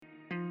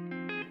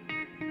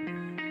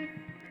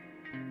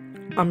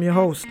I'm your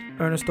host,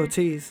 Ernest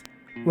Ortiz.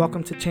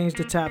 Welcome to Change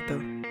the Chapter,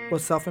 where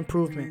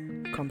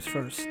self-improvement comes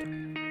first.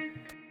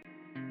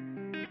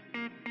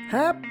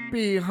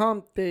 Happy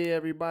hump day,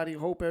 everybody.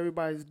 Hope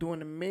everybody's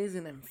doing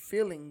amazing and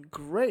feeling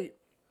great.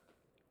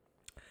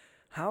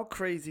 How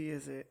crazy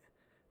is it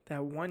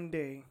that one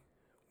day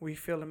we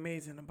feel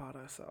amazing about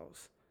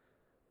ourselves,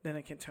 then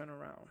it can turn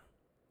around?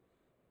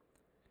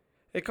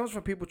 It comes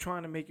from people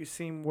trying to make you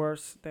seem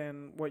worse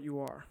than what you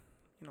are.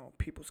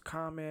 People's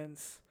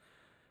comments,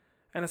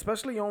 and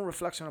especially your own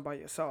reflection about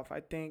yourself.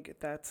 I think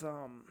that's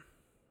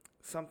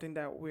something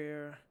that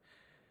we're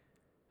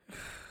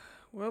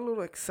a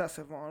little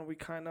excessive on. We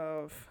kind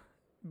of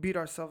beat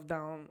ourselves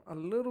down a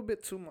little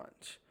bit too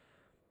much.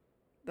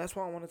 That's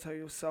why I want to tell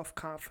you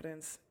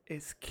self-confidence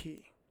is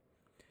key.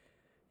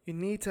 You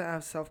need to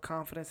have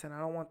self-confidence, and I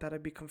don't want that to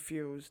be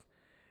confused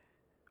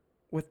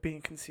with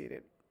being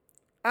conceited.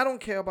 I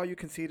don't care about you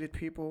conceited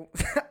people.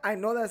 I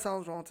know that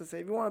sounds wrong to say.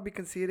 If you want to be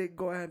conceited,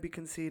 go ahead and be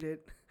conceited.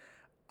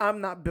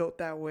 I'm not built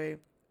that way.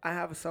 I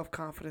have a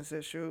self-confidence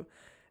issue,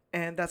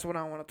 and that's what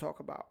I want to talk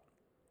about.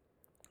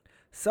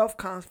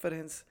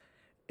 Self-confidence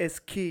is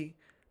key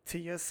to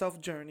your self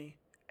journey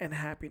and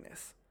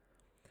happiness.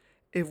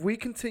 If we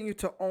continue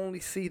to only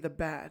see the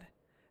bad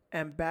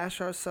and bash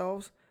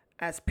ourselves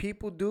as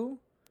people do,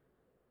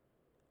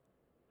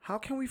 how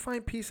can we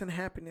find peace and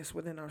happiness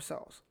within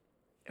ourselves?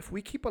 If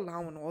we keep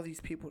allowing all these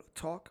people to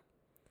talk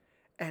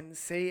and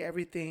say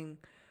everything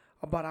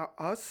about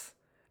us,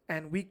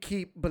 and we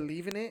keep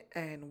believing it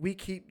and we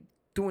keep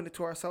doing it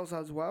to ourselves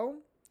as well,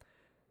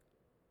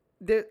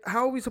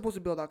 how are we supposed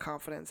to build our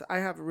confidence? I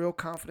have a real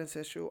confidence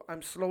issue.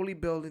 I'm slowly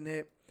building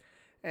it,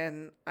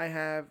 and I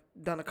have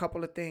done a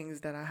couple of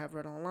things that I have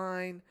read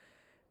online,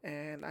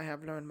 and I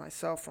have learned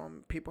myself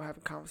from people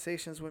having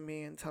conversations with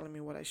me and telling me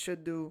what I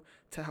should do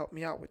to help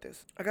me out with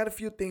this. I got a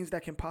few things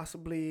that can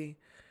possibly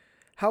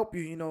help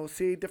you,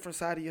 see a different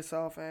side of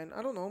yourself, and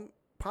I don't know,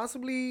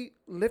 possibly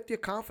lift your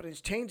confidence,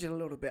 change it a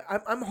little bit.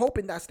 I'm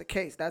hoping that's the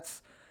case.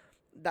 That's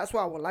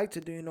what I would like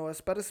to do.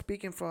 It's better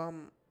speaking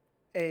from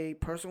a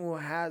person who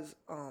has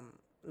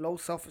low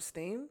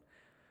self-esteem.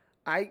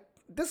 I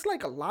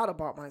dislike a lot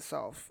about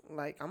myself.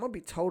 Like, I'm gonna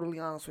be totally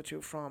honest with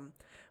you, from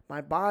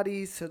my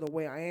body to the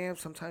way I am,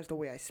 sometimes the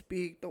way I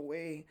speak, the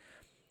way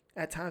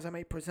at times I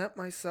may present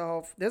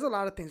myself. There's a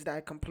lot of things that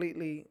I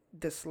completely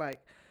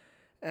dislike.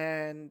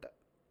 And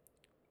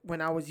when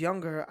I was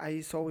younger, I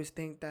used to always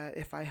think that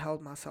if I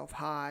held myself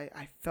high,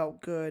 I felt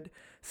good,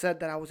 said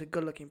that I was a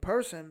good looking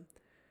person,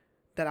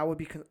 that I would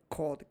be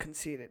called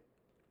conceited.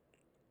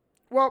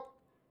 Well,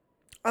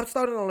 I'm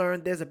starting to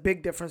learn there's a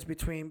big difference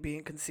between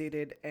being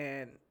conceited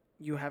and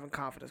you having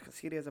confidence.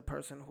 Conceited is a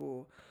person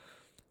who,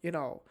 you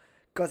know,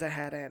 goes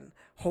ahead and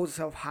holds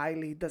himself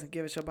highly, doesn't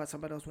give a shit about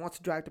somebody else, wants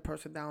to drag the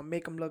person down,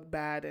 make them look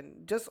bad,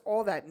 and just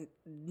all that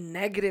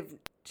negative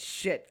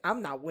shit.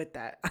 I'm not with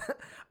that.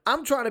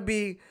 I'm trying to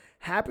be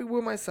happy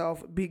with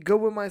myself, be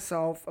good with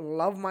myself,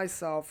 love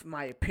myself,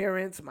 my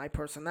appearance, my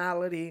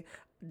personality.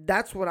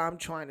 That's what I'm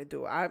trying to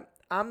do.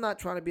 I'm not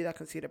trying to be that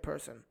conceited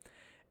person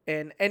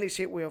in any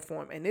shape, way, or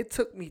form. And it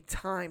took me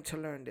time to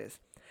learn this.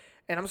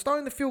 And I'm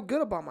starting to feel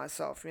good about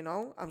myself.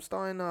 I'm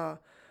starting to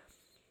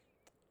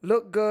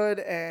look good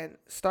and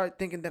start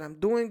thinking that I'm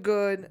doing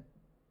good.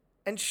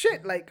 And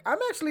shit, like, I'm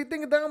actually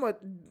thinking that I'm a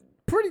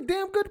pretty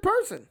damn good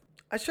person.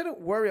 I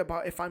shouldn't worry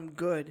about if I'm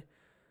good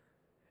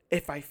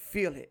if I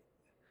feel it.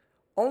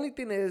 Only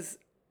thing is,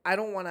 I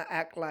don't want to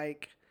act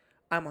like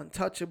I'm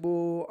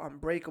untouchable,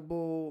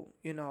 unbreakable,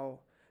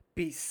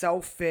 be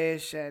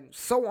selfish and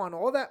so on.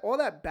 All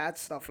that bad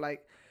stuff.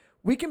 Like,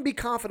 we can be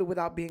confident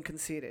without being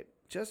conceited.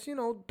 Just,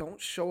 don't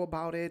show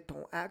about it.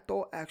 Don't act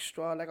all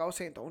extra. Like I was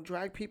saying, don't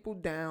drag people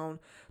down.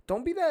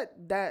 Don't be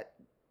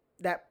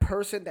that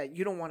person that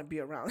you don't want to be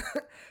around.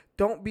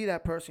 Don't be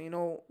that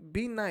person.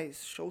 Be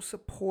nice, show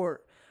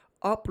support,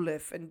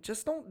 uplift, and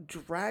just don't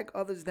drag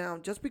others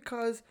down. Just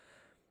because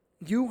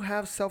you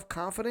have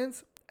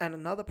self-confidence and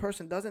another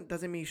person doesn't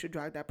mean you should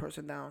drag that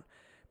person down.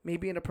 Me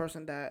being a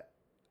person that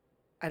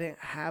I didn't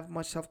have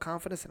much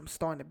self-confidence and I'm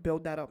starting to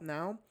build that up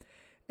now.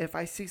 If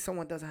I see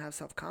someone doesn't have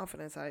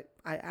self-confidence, I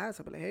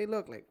ask them, like, hey,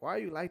 look, like, why are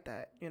you like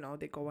that?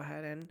 They go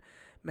ahead and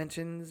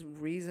mention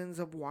reasons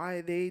of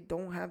why they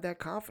don't have that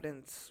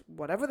confidence,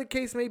 whatever the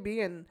case may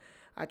be. And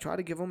I try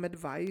to give them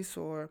advice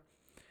or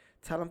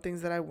tell them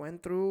things that I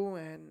went through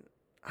and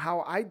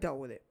how I dealt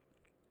with it.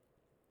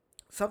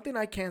 Something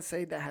I can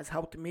say that has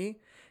helped me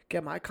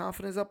get my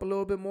confidence up a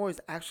little bit more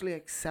is actually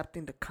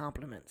accepting the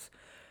compliments.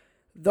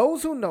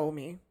 Those who know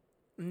me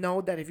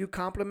know that if you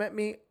compliment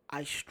me,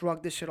 I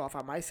shrug this shit off.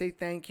 I might say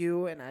thank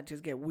you and I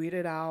just get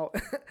weirded out.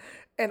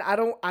 And I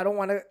don't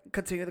want to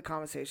continue the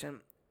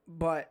conversation.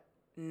 But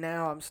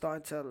now I'm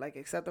starting to like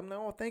accept them.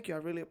 No, thank you. I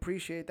really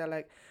appreciate that.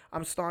 Like,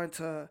 I'm starting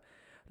to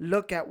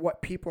look at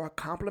what people are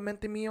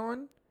complimenting me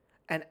on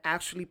and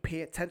actually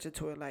pay attention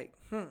to it. Like,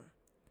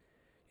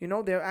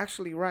 They're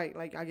actually right.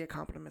 Like, I get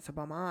compliments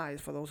about my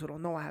eyes. For those who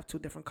don't know, I have two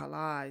different color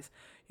eyes.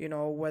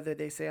 Whether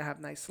they say I have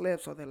nice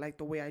lips or they like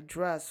the way I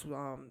dress,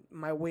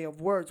 my way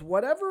of words,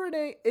 whatever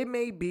it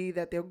may be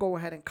that they'll go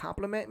ahead and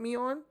compliment me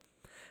on,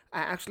 I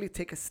actually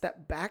take a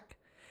step back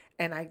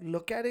and I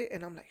look at it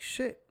and I'm like,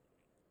 shit.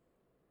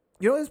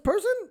 This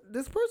person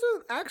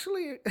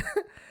actually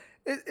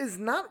is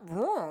not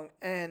wrong.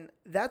 And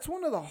that's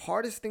one of the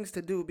hardest things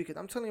to do, because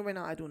I'm telling you right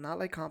now, I do not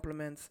like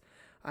compliments.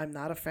 I'm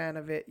not a fan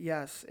of it.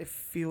 Yes, it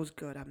feels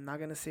good. I'm not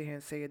going to sit here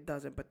and say it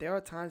doesn't. But there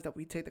are times that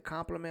we take the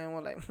compliment and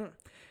we're like,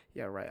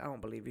 yeah, right, I don't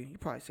believe you. You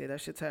probably say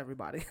that shit to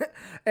everybody.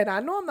 And I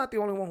know I'm not the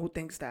only one who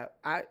thinks that.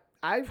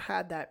 I've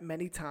had that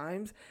many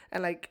times.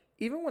 And like,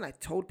 even when I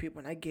told people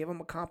and I gave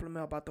them a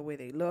compliment about the way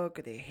they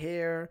look, their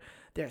hair,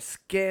 their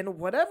skin,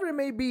 whatever it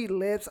may be,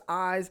 lips,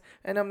 eyes,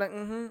 and I'm like,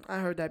 I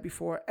heard that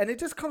before. And it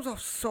just comes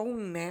off so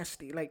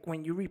nasty, like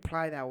when you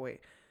reply that way.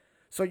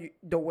 So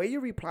the way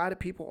you reply to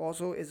people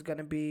also is going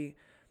to be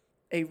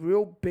a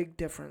real big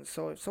difference.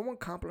 So if someone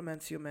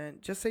compliments you, man,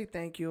 just say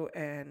thank you.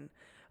 And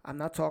I'm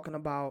not talking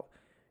about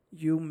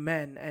you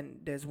men,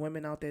 and there's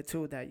women out there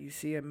too, that you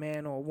see a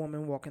man or a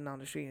woman walking down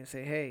the street and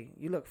say, hey,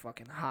 you look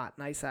fucking hot,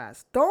 nice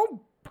ass.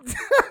 Don't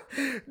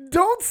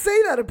don't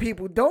say that to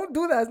people. Don't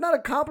do that. It's not a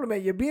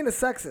compliment. You're being a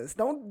sexist.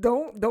 Don't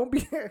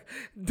be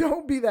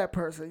don't be that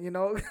person,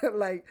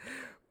 like,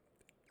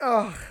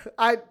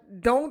 I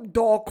don't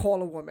dog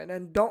call a woman,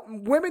 and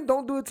women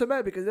don't do it to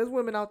men, because there's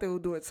women out there who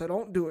do it. So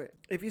don't do it.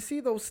 If you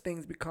see those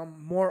things become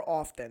more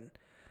often,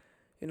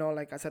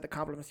 like I said, the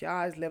compliments, your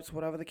eyes, lips,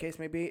 whatever the case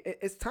may be,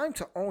 it's time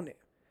to own it.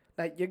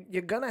 Like,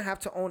 you're gonna have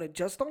to own it.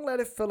 Just don't let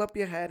it fill up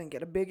your head and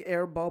get a big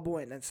air bubble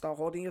and then start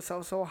holding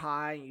yourself so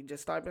high and you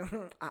just start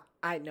being,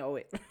 I know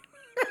it.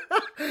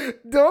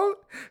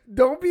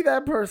 Don't be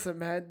that person,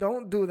 man.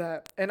 Don't do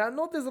that. And I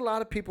know there's a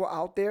lot of people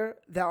out there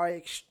that are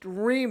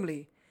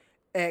extremely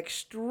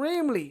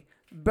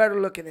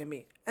better looking than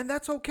me. And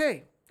that's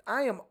okay.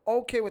 I am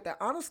okay with that.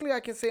 Honestly, I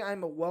can say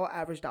I'm a well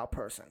averaged out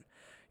person.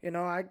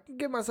 I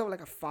give myself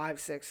like a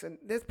 5.6. And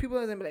there's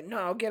people that be like,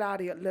 no, get out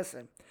of here.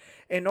 Listen,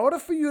 in order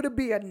for you to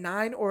be a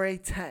 9 or a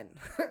 10,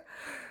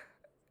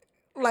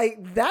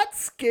 like that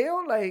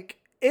scale, like,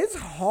 it's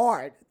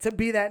hard to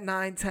be that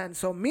 9, 10.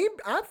 So me,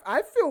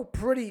 I feel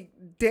pretty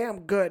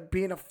damn good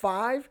being a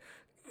 5,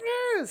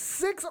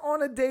 6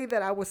 on a day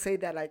that I would say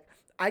that, like,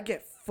 I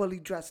get fully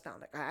dressed down.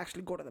 Like, I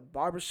actually go to the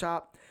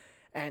barbershop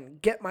and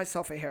get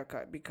myself a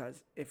haircut,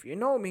 because if you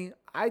know me,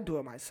 I do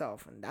it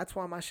myself. And that's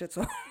why my shit's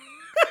so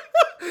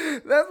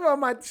that's why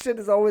my shit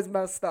is always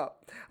messed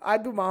up. I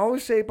do my own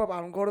shape up. I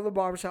don't go to the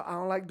barbershop. I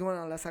don't like doing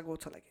it unless I go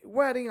to like a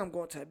wedding. I'm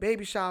going to a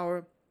baby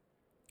shower.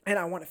 And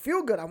I want to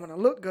feel good. I want to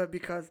look good,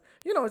 because,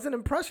 it's an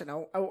impression.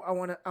 I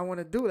want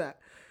to do that.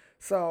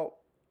 So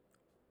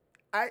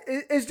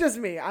it's just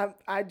me.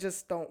 I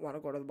just don't want to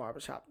go to the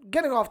barbershop.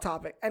 Getting off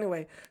topic.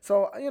 Anyway,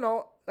 so,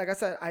 like I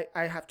said,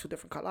 I have two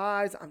different color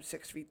eyes. I'm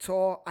 6 feet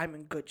tall. I'm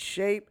in good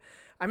shape.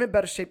 I'm in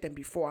better shape than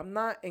before. I'm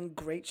not in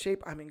great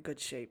shape. I'm in good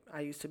shape. I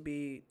used to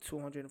be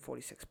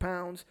 246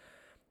 pounds.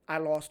 I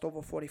lost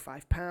over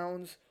 45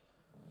 pounds.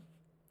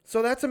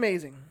 So that's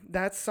amazing.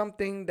 That's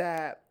something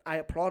that I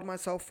applaud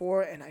myself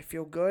for, and I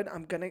feel good.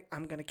 I'm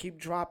gonna keep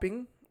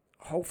dropping.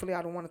 Hopefully,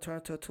 I don't want to turn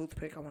into a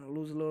toothpick. I want to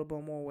lose a little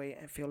bit more weight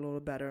and feel a little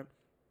better.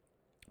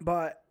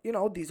 But,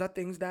 these are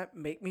things that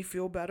make me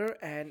feel better,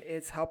 and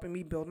it's helping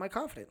me build my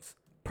confidence.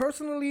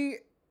 Personally,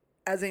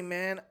 as a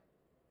man,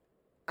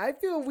 I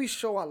feel if we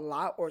show a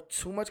lot or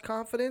too much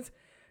confidence,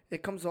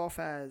 it comes off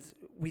as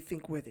we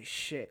think we're the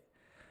shit.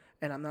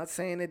 And I'm not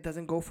saying it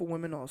doesn't go for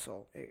women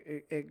also.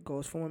 It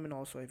goes for women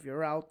also. If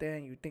you're out there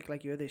and you think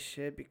like you're this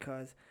shit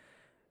because,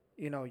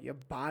 your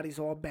body's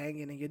all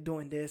banging and you're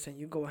doing this, and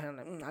you go ahead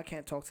and like, I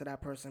can't talk to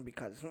that person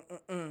because,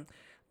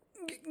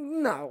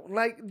 no,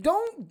 like,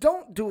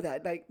 don't do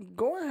that. Like,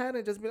 go ahead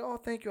and just be, oh,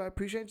 thank you, I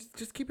appreciate it.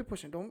 Just keep it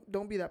pushing.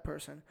 Don't be that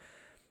person.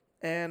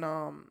 And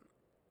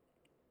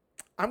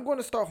I'm going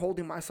to start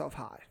holding myself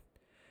high,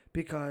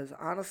 because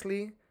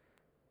honestly,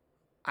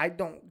 I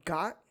don't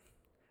got,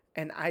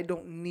 and I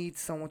don't need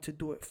someone to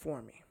do it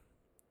for me.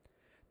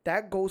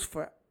 That goes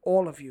for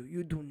all of you.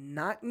 You do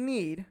not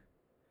need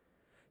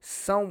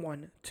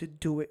someone to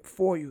do it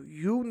for you.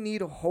 You need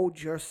to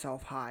hold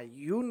yourself high.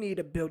 You need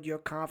to build your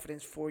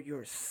confidence for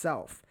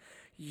yourself.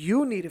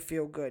 You need to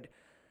feel good.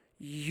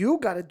 You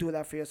got to do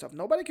that for yourself.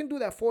 Nobody can do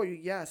that for you.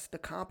 Yes, the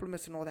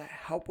compliments and all that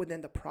help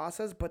within the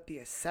process, but the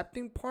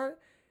accepting part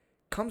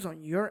comes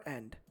on your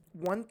end.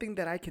 One thing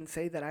that I can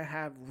say that I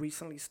have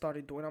recently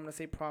started doing, I'm going to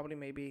say probably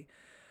maybe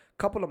a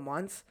couple of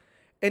months.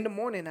 In the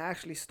morning, I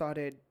actually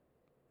started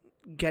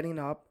getting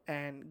up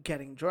and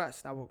getting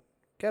dressed. I will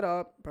get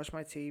up, brush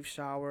my teeth,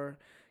 shower,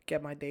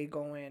 get my day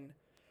going,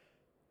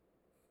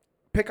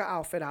 pick an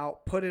outfit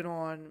out, put it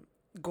on,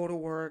 go to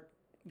work,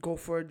 go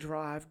for a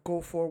drive, go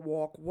for a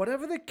walk,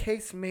 whatever the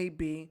case may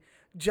be.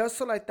 just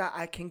so like that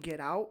I can get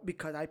out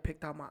because I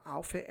picked out my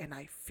outfit and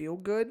I feel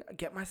good,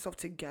 get myself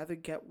together,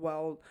 get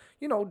well,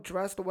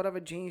 dressed or whatever,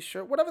 jeans,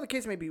 shirt, whatever the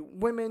case may be.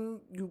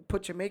 Women, you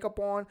put your makeup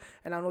on,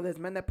 and I know there's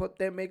men that put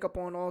their makeup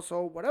on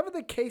also. Whatever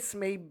the case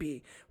may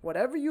be,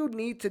 whatever you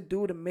need to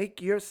do to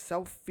make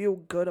yourself feel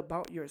good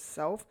about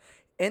yourself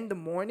in the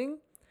morning,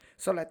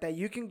 so like that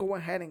you can go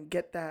ahead and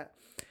get that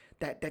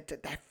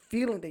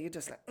feeling that you're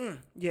just like,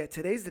 yeah,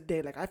 today's the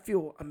day. Like, I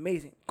feel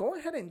amazing. Go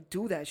ahead and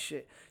do that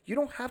shit. You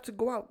don't have to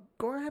go out.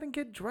 Go ahead and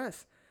get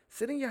dressed.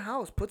 Sit in your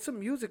house. Put some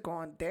music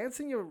on. Dance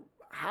in your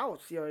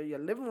house, your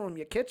living room,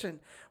 your kitchen.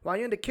 While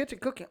you're in the kitchen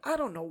cooking. I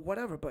don't know,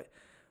 whatever. But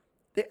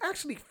it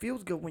actually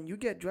feels good when you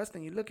get dressed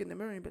and you look in the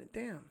mirror and be like,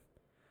 damn,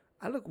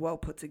 I look well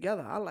put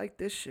together. I like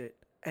this shit.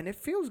 And it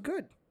feels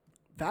good.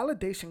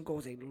 Validation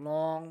goes a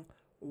long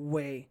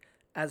way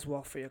as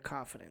well for your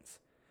confidence.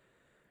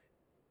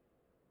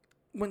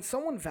 When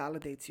someone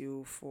validates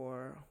you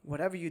for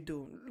whatever you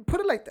do, put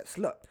it like this.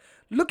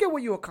 Look at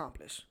what you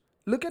accomplish.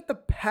 Look at the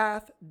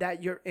path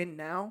that you're in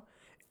now.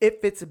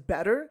 If it's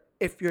better,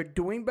 if you're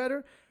doing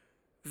better,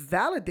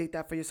 validate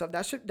that for yourself.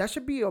 That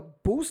should be a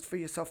boost for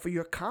yourself, for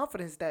your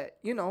confidence that,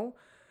 you're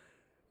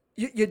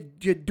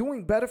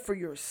doing better for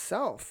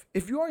yourself.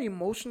 If you are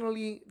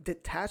emotionally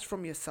detached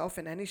from yourself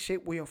in any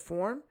shape, way, or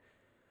form,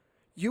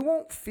 you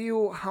won't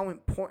feel how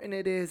important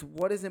it is,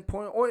 what is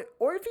important,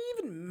 or if it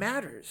even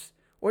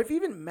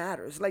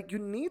matters. Like, you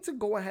need to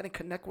go ahead and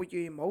connect with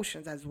your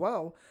emotions as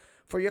well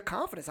for your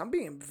confidence. I'm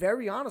being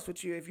very honest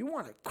with you. If you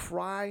want to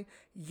cry,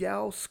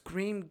 yell,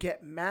 scream,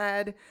 get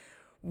mad,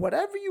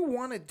 whatever you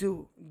want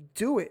to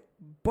do it.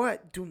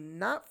 But do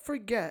not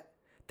forget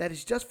that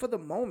it's just for the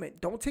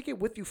moment. Don't take it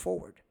with you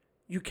forward.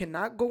 You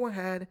cannot go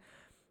ahead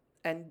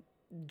and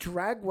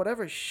drag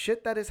whatever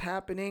shit that is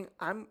happening.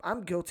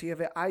 I'm guilty of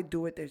it. I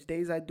do it. There's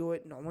days I do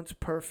it. No one's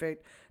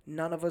perfect.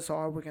 None of us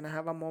are. We're gonna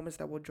have our moments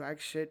that will drag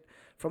shit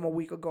from a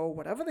week ago,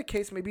 whatever the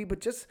case may be. But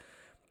just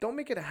don't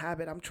make it a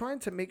habit. I'm trying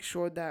to make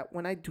sure that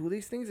when I do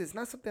these things, it's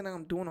not something that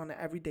I'm doing on an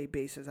everyday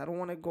basis. I don't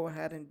want to go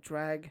ahead and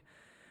drag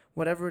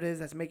whatever it is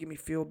that's making me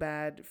feel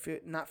bad,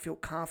 not feel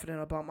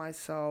confident about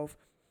myself.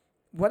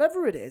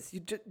 Whatever it is,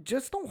 you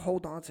just don't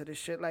hold on to this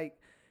shit. Like,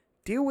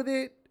 deal with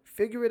it,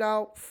 figure it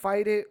out,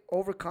 fight it,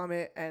 overcome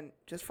it, and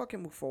just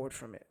fucking move forward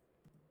from it.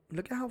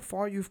 Look at how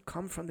far you've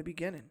come from the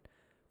beginning.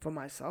 For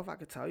myself, I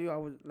could tell you,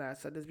 I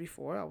said this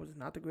before, I was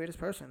not the greatest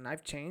person.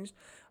 I've changed.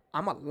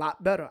 I'm a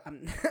lot better.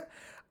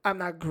 I'm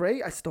not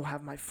great. I still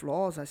have my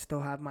flaws. I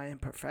still have my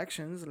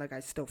imperfections. Like, I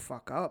still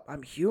fuck up.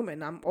 I'm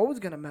human. I'm always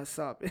going to mess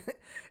up.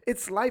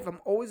 It's life.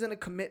 I'm always going to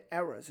commit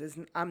errors.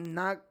 I'm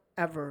not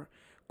ever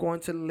going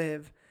to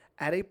live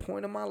at a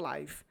point in my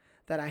life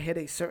that I hit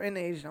a certain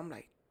age and I'm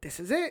like, this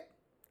is it.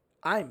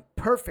 I'm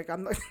perfect.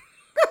 I'm not.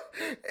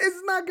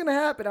 It's not going to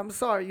happen. I'm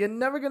sorry. You're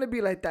never going to be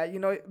like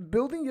that.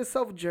 Building your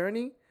self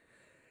journey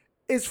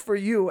is for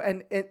you,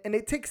 and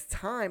it takes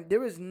time.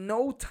 There is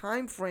no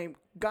time frame.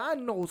 God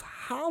knows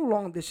how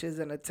long this is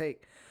gonna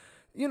take.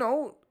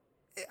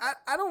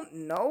 I don't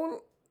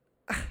know.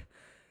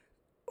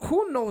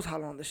 Who knows how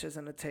long this is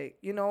gonna take?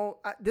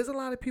 There's a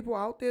lot of people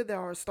out there that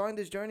are starting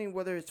this journey,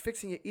 whether it's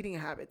fixing your eating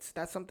habits.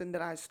 That's something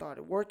that I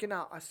started. Working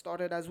out, I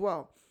started as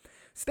well.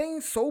 Staying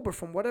sober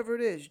from whatever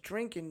it is,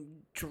 drinking,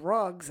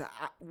 drugs,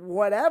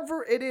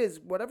 whatever it is,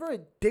 whatever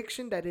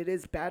addiction that it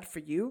is bad for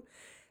you,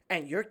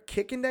 and you're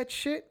kicking that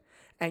shit,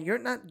 and you're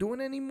not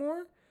doing it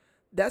anymore,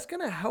 that's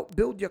going to help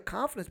build your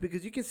confidence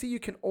because you can see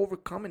you can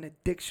overcome an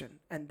addiction.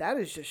 And that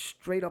is just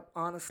straight up,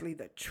 honestly,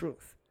 the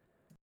truth.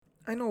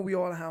 I know we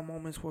all have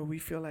moments where we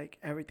feel like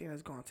everything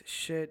has gone to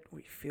shit.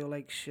 We feel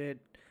like shit.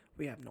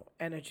 We have no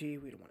energy.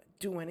 We don't want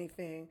to do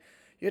anything.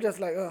 You're just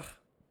like, ugh,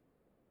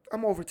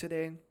 I'm over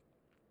today.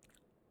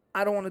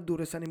 I don't want to do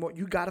this anymore.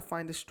 You got to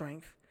find the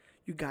strength.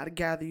 You got to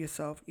gather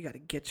yourself. You got to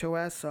get your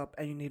ass up,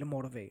 and you need to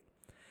motivate.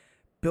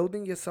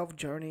 Building your self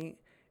journey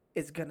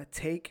is going to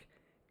take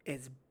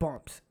its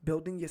bumps.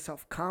 Building your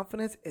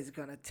self-confidence is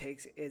going to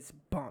take its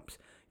bumps.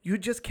 You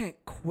just can't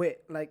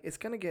quit. Like, it's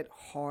going to get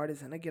hard.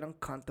 It's going to get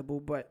uncomfortable.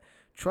 But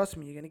trust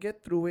me, you're going to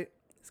get through it.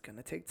 It's going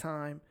to take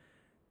time.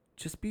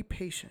 Just be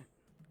patient.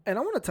 And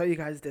I want to tell you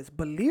guys this.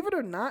 Believe it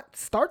or not,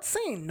 start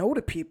saying no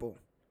to people.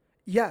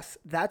 Yes,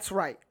 that's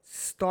right.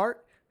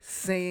 Start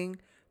saying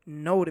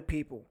no to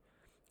people.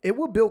 It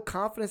will build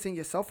confidence in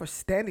yourself for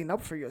standing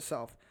up for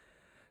yourself.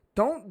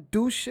 Don't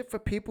do shit for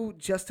people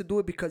just to do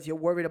it because you're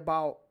worried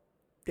about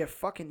their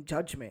fucking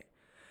judgment.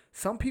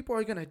 Some people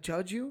are going to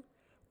judge you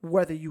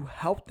whether you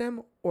help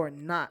them or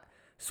not.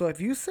 So if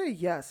you say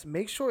yes,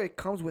 make sure it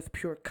comes with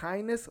pure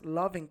kindness,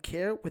 love, and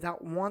care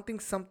without wanting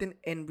something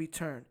in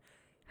return.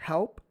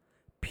 Help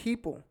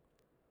people.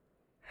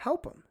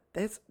 Help them.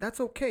 That's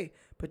okay.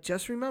 But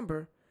just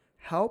remember,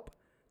 help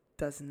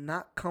does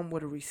not come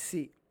with a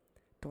receipt.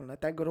 Don't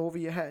let that go over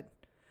your head.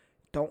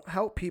 Don't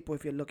help people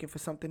if you're looking for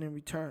something in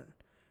return.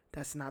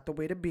 That's not the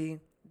way to be.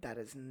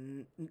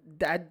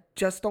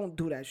 Just don't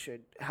do that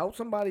shit. Help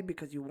somebody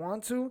because you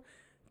want to.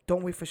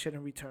 Don't wait for shit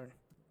in return.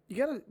 You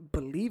gotta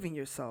believe in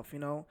yourself,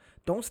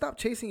 Don't stop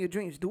chasing your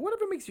dreams. Do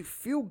whatever makes you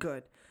feel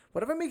good.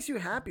 Whatever makes you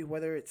happy,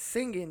 whether it's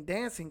singing,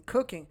 dancing,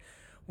 cooking,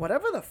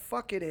 whatever the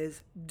fuck it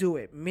is, do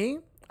it. Me,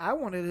 I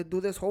wanted to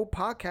do this whole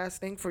podcast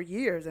thing for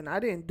years, and I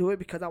didn't do it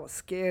because I was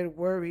scared,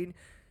 worried.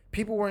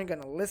 People weren't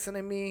going to listen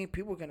to me.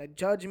 People were going to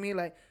judge me.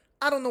 Like,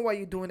 I don't know why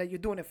you're doing that. You're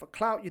doing it for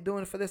clout. You're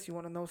doing it for this. You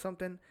want to know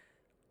something?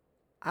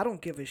 I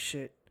don't give a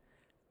shit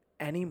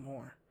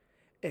anymore.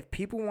 If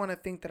people want to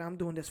think that I'm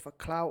doing this for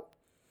clout,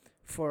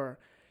 for,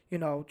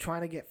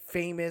 trying to get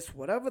famous,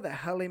 whatever the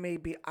hell it may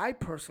be, I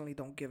personally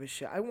don't give a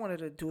shit. I wanted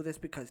to do this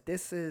because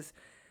this is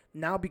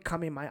now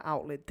becoming my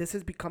outlet. This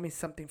is becoming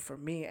something for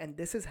me, and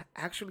this is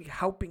actually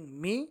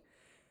helping me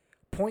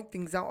point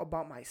things out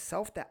about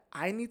myself that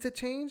I need to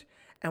change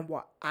and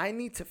what I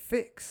need to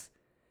fix.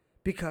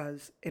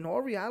 Because in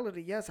all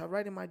reality, yes, I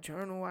write in my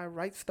journal, I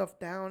write stuff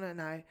down,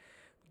 and I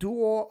do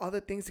all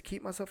other things to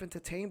keep myself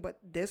entertained. But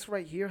this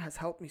right here has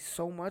helped me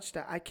so much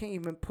that I can't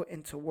even put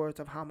into words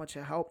of how much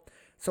it helped.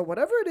 So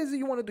whatever it is that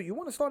you want to do, you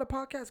want to start a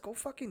podcast, go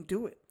fucking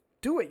do it.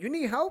 Do it. You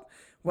need help?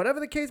 Whatever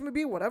the case may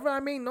be, whatever I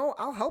may know,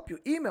 I'll help you.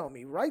 Email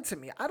me, write to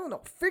me. I don't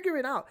know. Figure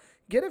it out.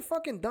 Get it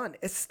fucking done.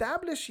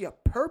 Establish your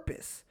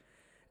purpose.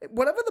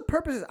 Whatever the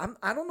purpose is,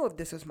 I don't know if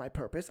this is my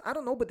purpose. I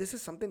don't know, but this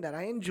is something that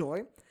I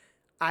enjoy.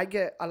 I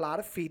get a lot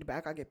of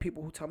feedback. I get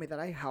people who tell me that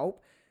I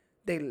help.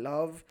 They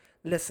love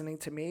listening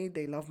to me.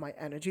 They love my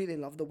energy. They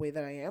love the way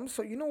that I am.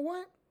 So you know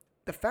what?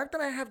 The fact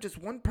that I have just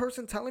one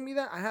person telling me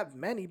that, I have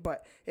many,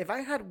 but if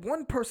I had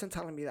one person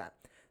telling me that,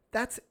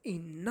 that's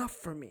enough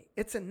for me.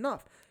 It's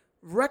enough.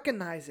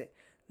 Recognize it.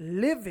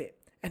 Live it.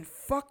 And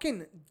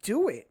fucking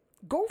do it.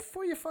 Go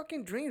for your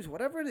fucking dreams.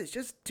 Whatever it is,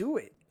 just do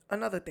it.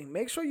 Another thing,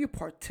 make sure you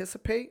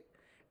participate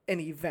in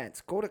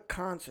events. Go to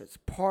concerts,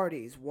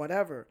 parties,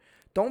 whatever.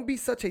 Don't be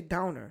such a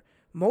downer.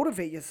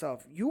 Motivate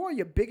yourself. You are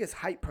your biggest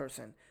hype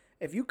person.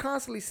 If you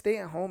constantly stay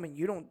at home and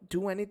you don't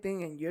do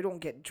anything and you don't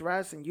get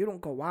dressed and you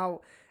don't go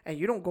out and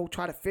you don't go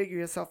try to figure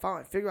yourself out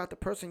and figure out the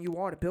person you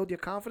are to build your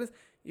confidence,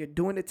 you're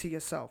doing it to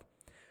yourself.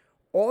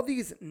 All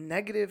these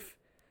negative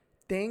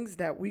things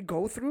that we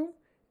go through,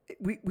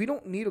 we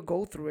don't need to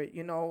go through it,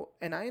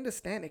 and I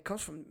understand it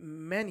comes from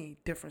many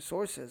different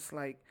sources,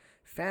 like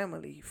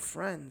family,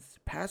 friends,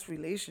 past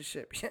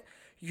relationship,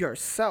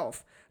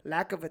 yourself,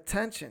 lack of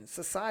attention,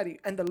 society,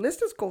 and the list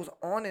just goes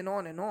on and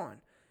on and on.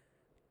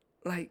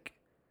 Like,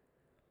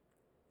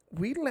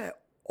 we let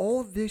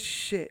all this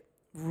shit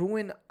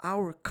ruin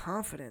our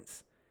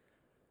confidence.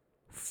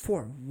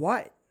 For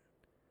what?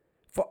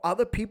 For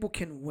other people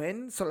can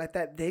win, so like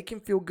that they can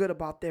feel good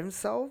about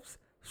themselves,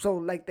 so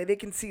like that they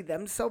can see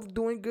themselves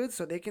doing good,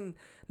 so they can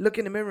look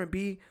in the mirror and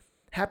be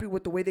happy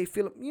with the way they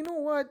feel. You know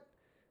what?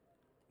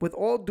 With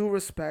all due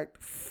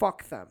respect,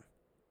 fuck them.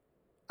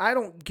 I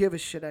don't give a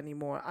shit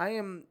anymore. I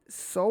am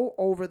so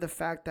over the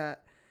fact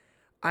that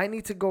I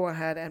need to go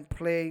ahead and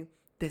play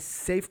this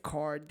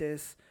safeguard,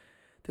 this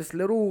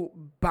little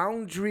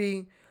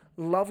boundary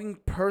loving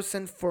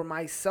person for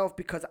myself,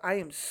 because I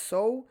am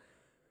so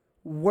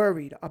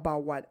worried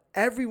about what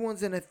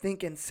everyone's gonna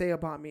think and say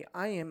about me.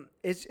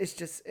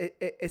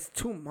 It's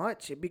too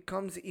much. It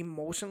becomes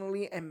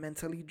emotionally and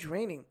mentally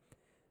draining.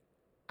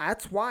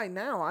 That's why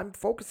now I'm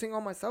focusing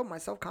on myself, my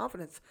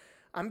self-confidence.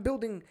 I'm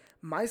building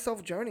my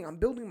self-journey. I'm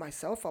building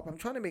myself up. I'm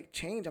trying to make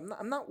change.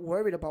 I'm not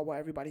worried about what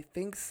everybody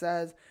thinks,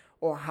 says,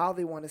 or how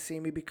they want to see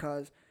me,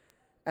 because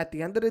at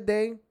the end of the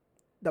day,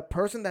 the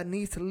person that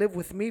needs to live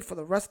with me for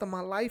the rest of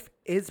my life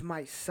is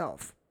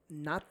myself,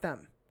 not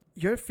them.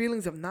 Your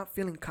feelings of not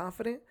feeling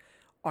confident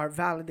are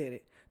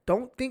validated.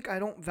 Don't think I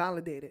don't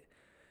validate it.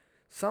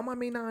 Some I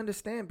may not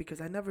understand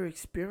because I never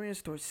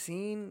experienced or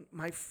seen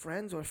my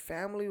friends or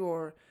family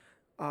or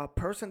a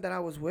person that I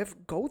was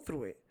with go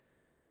through it.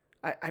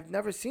 I've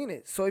never seen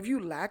it. So if you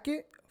lack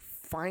it,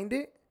 find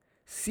it,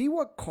 see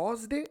what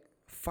caused it,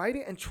 fight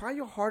it, and try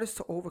your hardest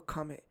to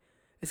overcome it.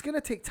 It's going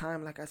to take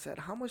time, like I said.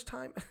 How much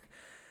time?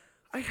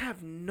 I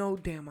have no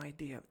damn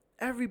idea.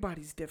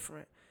 Everybody's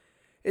different.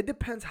 It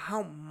depends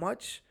how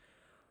much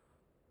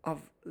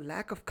of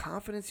lack of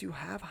confidence you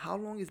have, how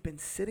long it's been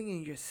sitting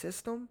in your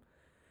system,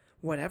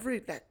 whatever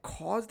that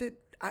caused it.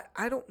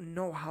 I don't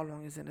know how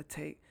long it's going to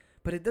take,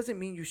 but it doesn't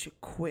mean you should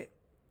quit.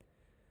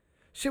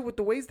 Shit, with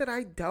the ways that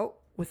I dealt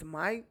with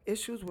my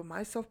issues, with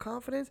my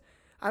self-confidence,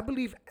 I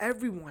believe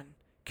everyone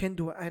can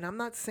do it. And I'm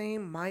not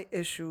saying my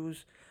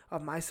issues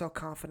of my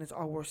self-confidence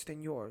are worse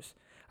than yours.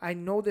 I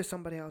know there's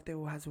somebody out there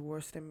who has it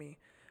worse than me.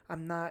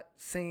 I'm not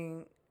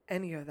saying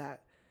any of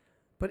that.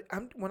 But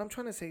what I'm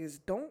trying to say is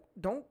don't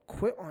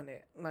quit on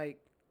it. Like,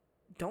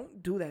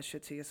 don't do that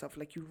shit to yourself.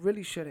 Like, you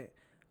really shouldn't.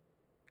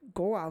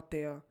 Go out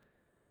there.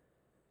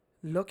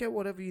 Look at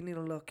whatever you need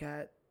to look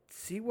at.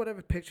 See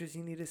whatever pictures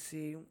you need to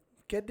see.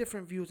 Get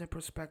different views and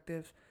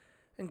perspectives.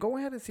 And go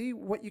ahead and see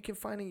what you can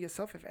find in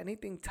yourself. If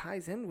anything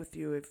ties in with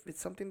you. If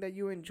it's something that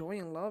you enjoy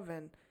and love,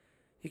 and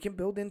you can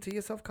build into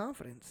your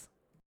self-confidence.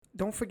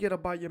 Don't forget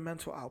about your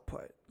mental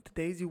output. The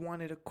days you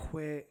wanted to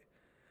quit.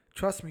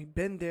 Trust me,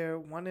 been there,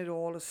 wanted it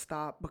all to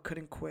stop, but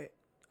couldn't quit.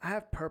 I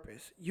have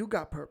purpose. You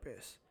got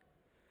purpose.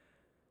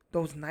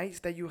 Those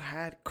nights that you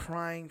had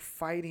crying,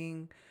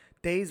 fighting,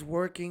 days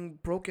working,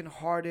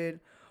 brokenhearted,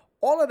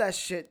 all of that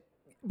shit,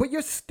 but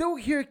you're still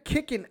here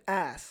kicking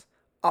ass.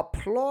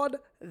 Applaud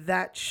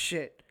that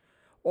shit.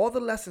 All the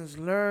lessons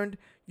learned,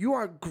 you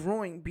are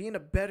growing, being a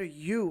better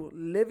you,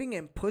 living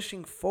and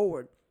pushing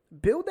forward.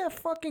 Build that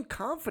fucking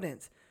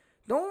confidence.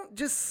 Don't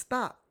just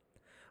stop.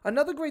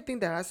 Another great thing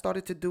that I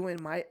started to do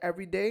in my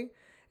everyday,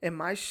 in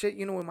my shit,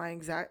 when my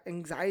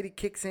anxiety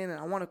kicks in and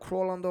I want to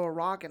crawl under a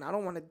rock and I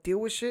don't want to deal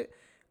with shit,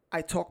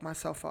 I talk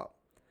myself up.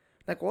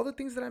 Like all the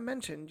things that I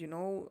mentioned,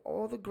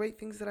 all the great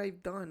things that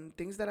I've done,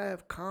 things that I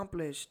have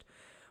accomplished,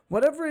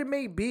 whatever it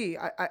may be,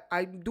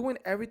 I'm doing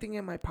everything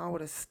in my power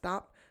to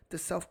stop the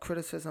self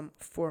criticism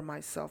for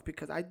myself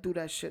because I do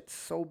that shit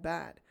so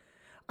bad.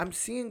 I'm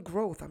seeing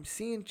growth. I'm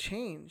seeing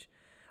change.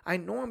 I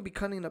know I'm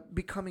becoming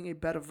a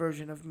better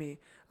version of me.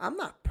 I'm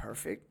not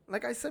perfect.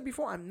 Like I said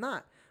before, I'm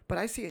not. But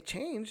I see a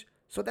change.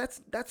 So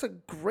that's a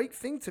great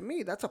thing to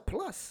me. That's a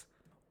plus.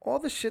 All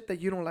the shit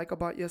that you don't like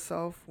about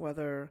yourself,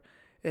 whether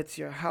it's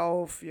your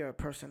health, your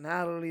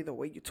personality, the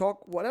way you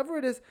talk, whatever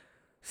it is,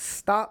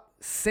 stop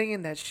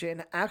saying that shit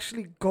and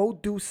actually go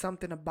do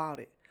something about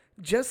it.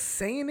 Just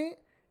saying it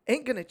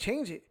ain't gonna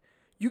change it.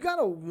 You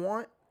gotta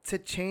want to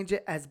change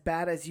it as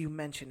bad as you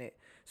mention it.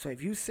 So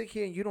if you sit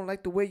here and you don't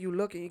like the way you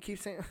look and you keep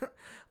saying,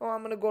 oh,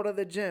 I'm gonna go to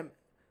the gym,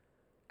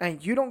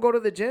 and you don't go to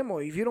the gym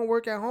or if you don't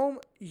work at home,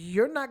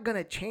 you're not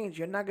gonna change.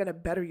 You're not gonna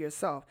better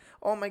yourself.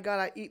 Oh my God,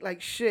 I eat like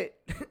shit.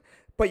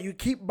 But you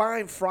keep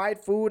buying fried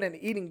food and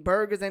eating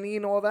burgers and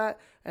eating all that.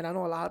 And I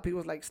know a lot of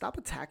people's like, stop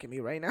attacking me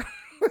right now.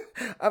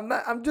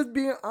 I'm just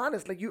being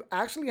honest. Like you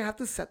actually have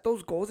to set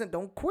those goals and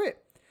don't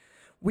quit.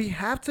 We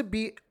have to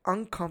be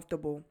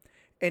uncomfortable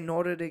in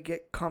order to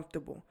get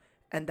comfortable.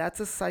 And that's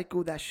a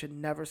cycle that should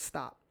never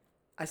stop.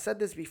 I said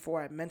this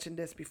before. I mentioned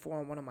this before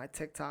on one of my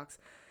TikToks.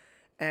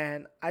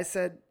 And I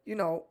said,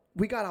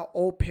 we got our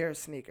old pair of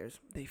sneakers.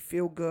 They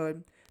feel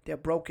good. They're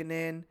broken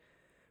in.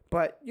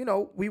 But,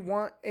 we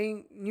want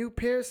a new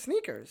pair of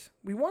sneakers.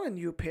 We want a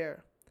new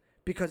pair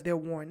because they're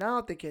worn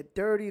out. They get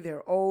dirty.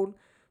 They're old.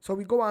 So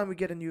we go out and we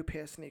get a new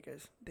pair of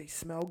sneakers. They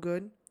smell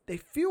good. They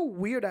feel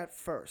weird at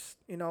first,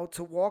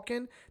 to walk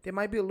in. They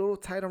might be a little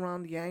tight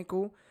around the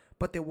ankle,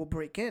 but they will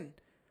break in.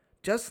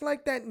 Just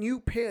like that new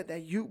pair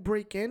that you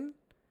break in,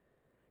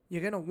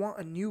 you're going to want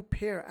a new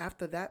pair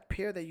after that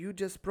pair that you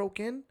just broke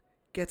in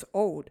gets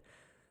old.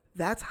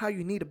 That's how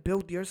you need to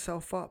build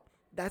yourself up.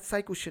 That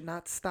cycle should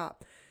not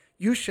stop.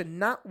 You should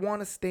not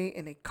want to stay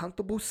in a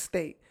comfortable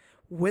state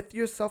with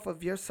yourself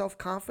of your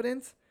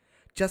self-confidence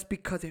just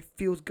because it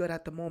feels good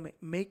at the moment.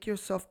 Make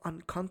yourself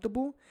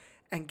uncomfortable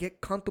and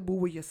get comfortable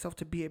with yourself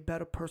to be a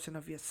better person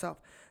of yourself.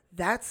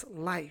 That's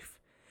life.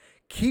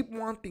 Keep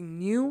wanting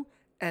new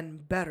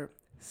and better.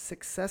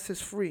 Success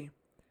is free.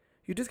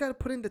 You just got to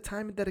put in the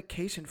time and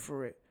dedication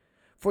for it.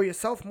 For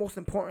yourself, most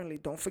importantly.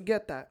 Don't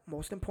forget that.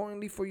 Most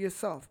importantly for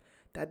yourself.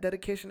 That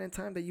dedication and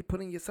time that you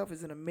put in yourself is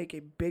going to make a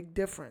big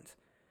difference.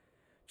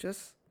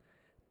 Just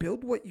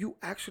build what you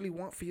actually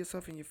want for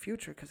yourself in your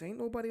future because ain't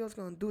nobody else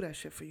going to do that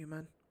shit for you,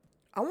 man.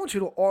 I want you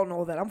to all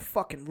know that I'm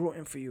fucking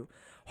rooting for you.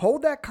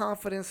 Hold that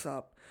confidence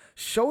up.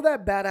 Show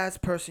that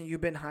badass person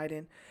you've been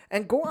hiding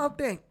and go out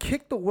there and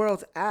kick the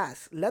world's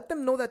ass. Let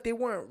them know that they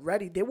weren't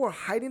ready. They were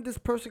hiding this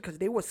person because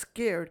they were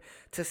scared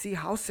to see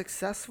how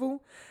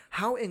successful,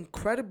 how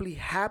incredibly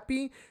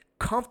happy,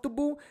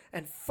 comfortable,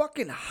 and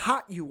fucking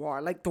hot you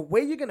are. Like the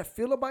way you're going to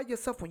feel about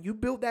yourself when you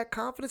build that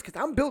confidence,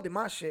 because I'm building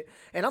my shit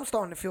and I'm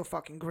starting to feel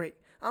fucking great.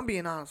 I'm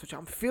being honest with you.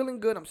 I'm feeling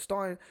good. I'm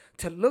starting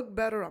to look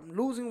better. I'm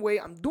losing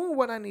weight. I'm doing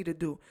what I need to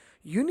do.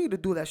 You need to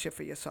do that shit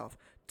for yourself.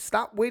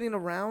 Stop waiting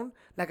around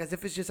like as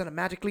if it's just going to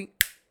magically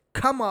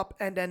come up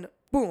and then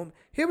boom,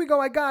 here we go.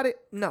 I got it.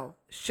 No,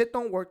 shit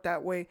don't work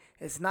that way.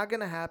 It's not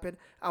going to happen.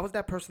 I was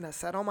that person that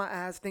sat on my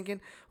ass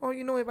thinking, oh,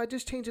 if I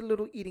just change a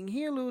little eating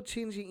here, a little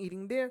changing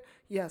eating there,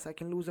 yes, I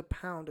can lose a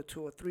pound or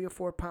 2 or 3 or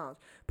 4 pounds.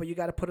 But you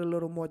got to put a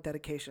little more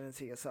dedication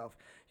into yourself.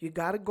 You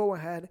got to go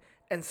ahead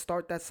and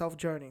start that self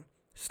journey.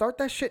 Start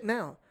that shit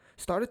now.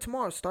 Start it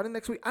tomorrow. Start it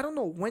next week. I don't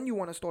know when you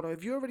want to start or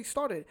if you already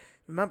started.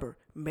 Remember,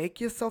 make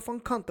yourself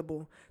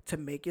uncomfortable to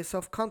make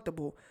yourself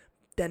comfortable,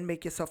 then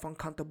make yourself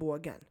uncomfortable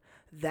again.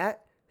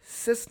 That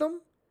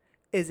system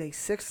is a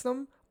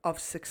system of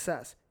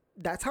success.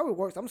 That's how it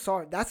works. I'm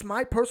sorry. That's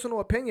my personal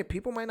opinion.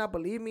 People might not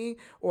believe me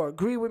or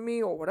agree with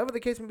me or whatever the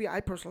case may be.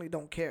 I personally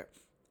don't care.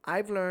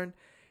 I've learned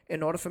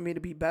in order for me to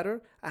be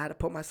better, I had to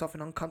put myself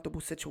in uncomfortable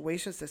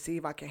situations to see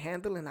if I can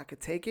handle it and I could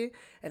take it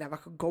and if I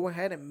could go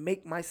ahead and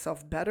make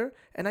myself better.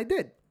 And I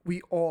did.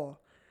 We all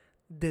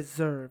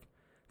deserve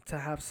to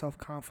have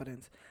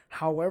self-confidence.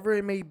 However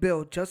it may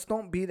build, just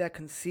don't be that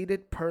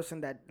conceited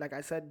person that, like I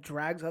said,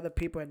 drags other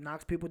people and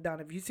knocks people down.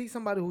 If you see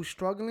somebody who's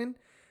struggling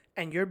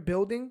and you're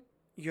building,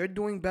 you're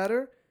doing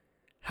better,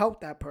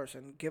 help that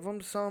person. Give them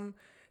some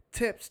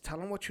tips. Tell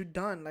them what you've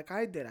done like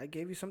I did. I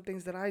gave you some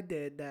things that I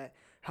did that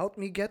helped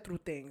me get through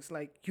things.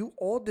 Like, you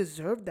all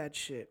deserve that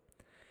shit.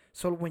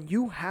 So when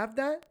you have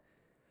that,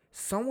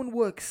 someone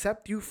will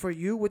accept you for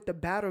you with the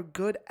bad or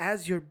good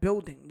as you're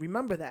building.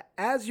 Remember that.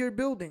 As you're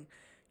building,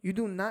 you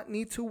do not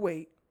need to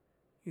wait.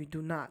 You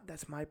do not.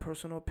 That's my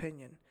personal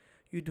opinion.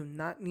 You do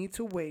not need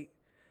to wait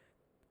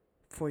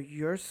for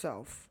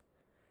yourself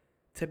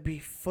to be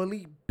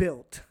fully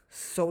built,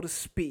 so to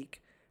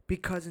speak,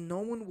 because no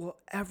one will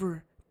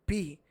ever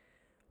be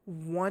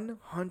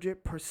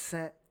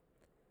 100%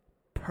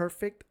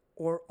 perfect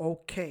or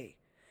okay.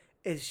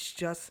 It's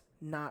just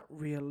not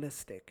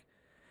realistic.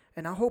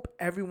 And I hope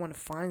everyone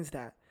finds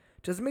that.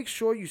 Just make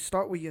sure you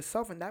start with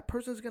yourself, and that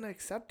person's going to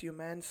accept you,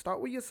 man.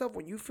 Start with yourself.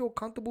 When you feel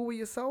comfortable with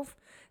yourself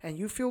and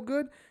you feel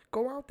good,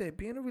 go out there,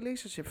 be in a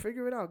relationship,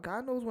 figure it out.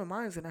 God knows when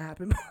mine's going to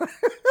happen.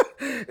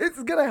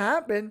 It's going to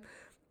happen.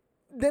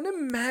 Then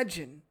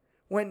imagine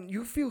when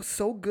you feel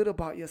so good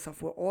about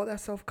yourself with all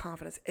that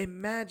self-confidence.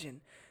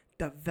 Imagine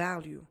the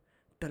value,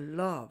 the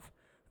love,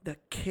 the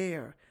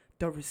care,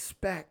 the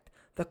respect,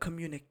 the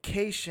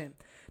communication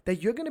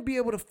that you're going to be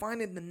able to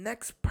find in the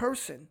next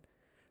person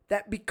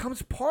that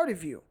becomes part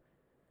of you.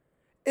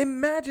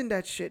 Imagine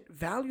that shit.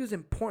 Value is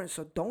important,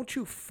 so don't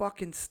you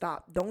fucking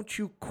stop. Don't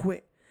you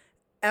quit.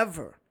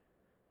 Ever.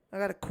 I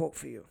got a quote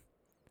for you.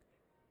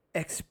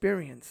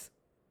 Experience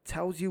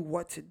tells you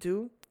what to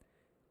do.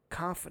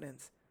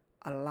 Confidence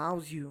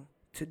allows you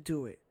to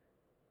do it.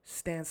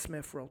 Stan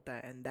Smith wrote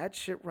that, and that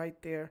shit right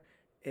there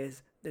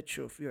is the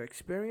truth. Your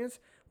experience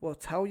will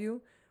tell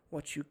you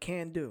what you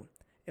can do.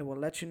 It will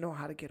let you know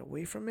how to get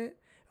away from it.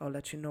 It will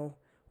let you know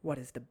what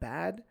is the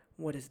bad,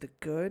 what is the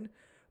good.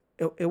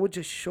 It will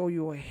just show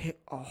you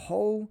a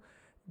whole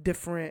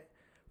different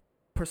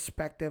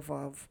perspective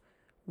of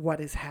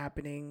what is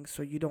happening,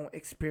 so you don't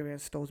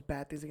experience those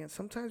bad things again.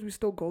 Sometimes we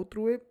still go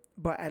through it,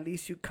 but at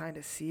least you kind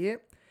of see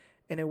it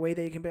in a way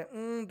that you can be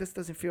like, this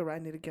doesn't feel right.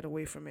 I need to get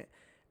away from it.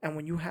 And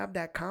when you have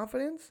that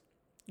confidence,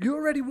 you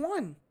already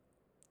won.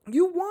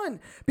 You won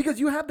because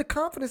you have the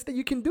confidence that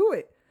you can do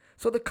it.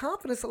 So the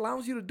confidence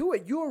allows you to do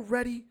it. You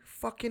already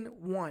fucking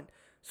won.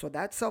 So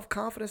that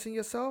self-confidence in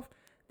yourself,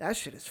 that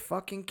shit is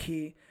fucking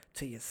key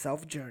to your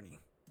self-journey.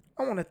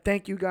 I want to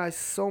thank you guys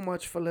so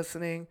much for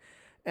listening.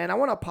 And I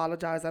want to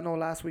apologize. I know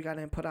last week I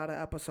didn't put out an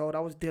episode. I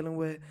was dealing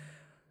with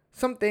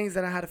some things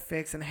that I had to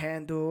fix and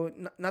handle.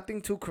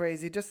 Nothing too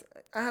crazy. Just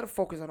I had to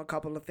focus on a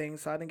couple of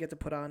things, so I didn't get to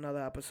put out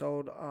another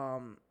episode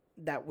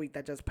that week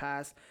that just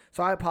passed.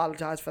 So I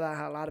apologize for that. I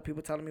had a lot of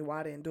people telling me why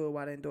I didn't do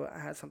it. I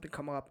had something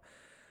come up.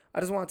 I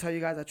just want to tell you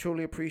guys I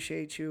truly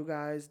appreciate you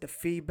guys, the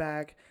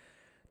feedback,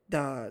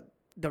 the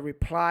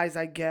replies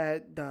I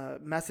get, the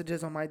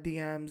messages on my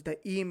DMs, the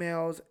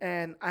emails.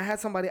 And I had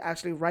somebody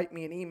actually write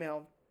me an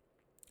email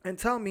and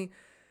tell me,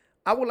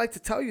 I would like to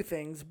tell you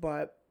things,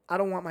 but I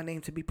don't want my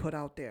name to be put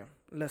out there.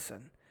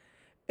 Listen,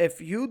 if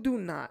you do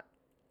not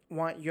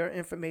want your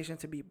information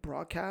to be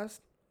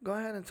broadcast, go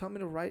ahead and tell me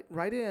to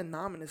write it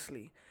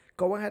anonymously.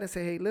 Go ahead and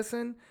say, hey,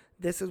 listen,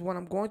 this is what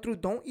I'm going through.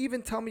 Don't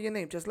even tell me your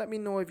name. Just let me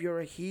know if you're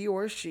a he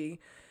or a she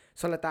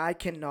so that I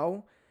can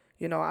know.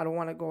 You know, I don't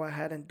want to go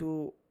ahead and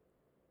do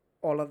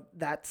all of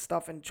that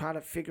stuff and try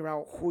to figure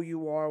out who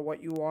you are,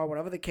 what you are,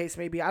 whatever the case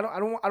may be. I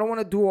don't want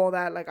to do all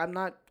that. Like I'm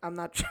not I'm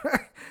not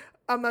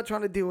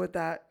trying to deal with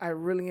that. I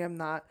really am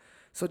not.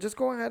 So just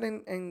go ahead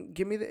and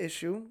give me the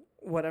issue,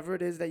 whatever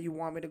it is that you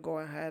want me to go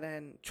ahead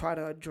and try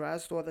to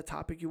address, or the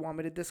topic you want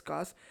me to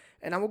discuss.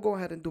 And I will go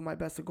ahead and do my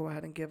best to go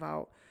ahead and give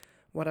out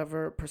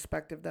whatever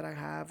perspective that I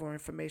have or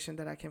information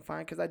that I can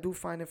find. Because I do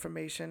find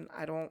information.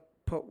 I don't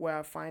put where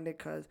I find it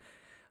because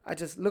I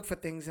just look for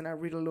things and I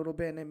read a little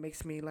bit and it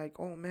makes me like,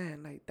 oh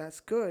man, like that's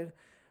good.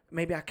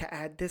 Maybe I can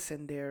add this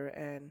in there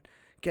and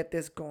get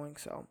this going.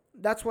 So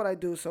that's what I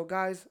do. So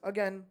guys,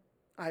 again,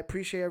 I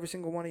appreciate every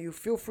single one of you.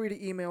 Feel free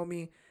to email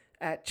me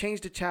at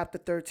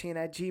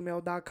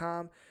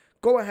changethechapter13@gmail.com.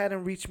 Go ahead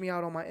and reach me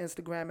out on my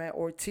Instagram at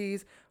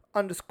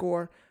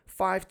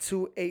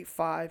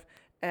Ortiz_5285.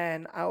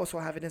 And I also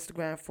have an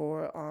Instagram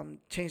for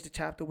Change the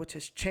Chapter, which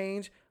is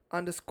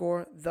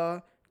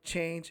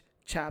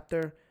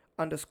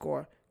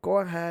change_the_change_chapter_. Go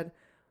ahead.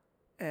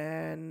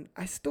 And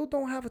I still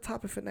don't have a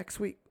topic for next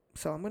week.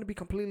 So I'm going to be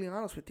completely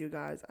honest with you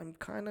guys. I'm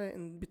kind of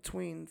in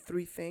between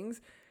three things.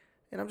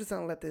 And I'm just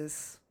going to let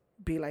this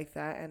be like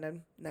that. And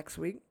then next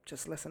week,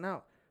 just listen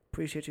out.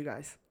 Appreciate you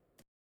guys.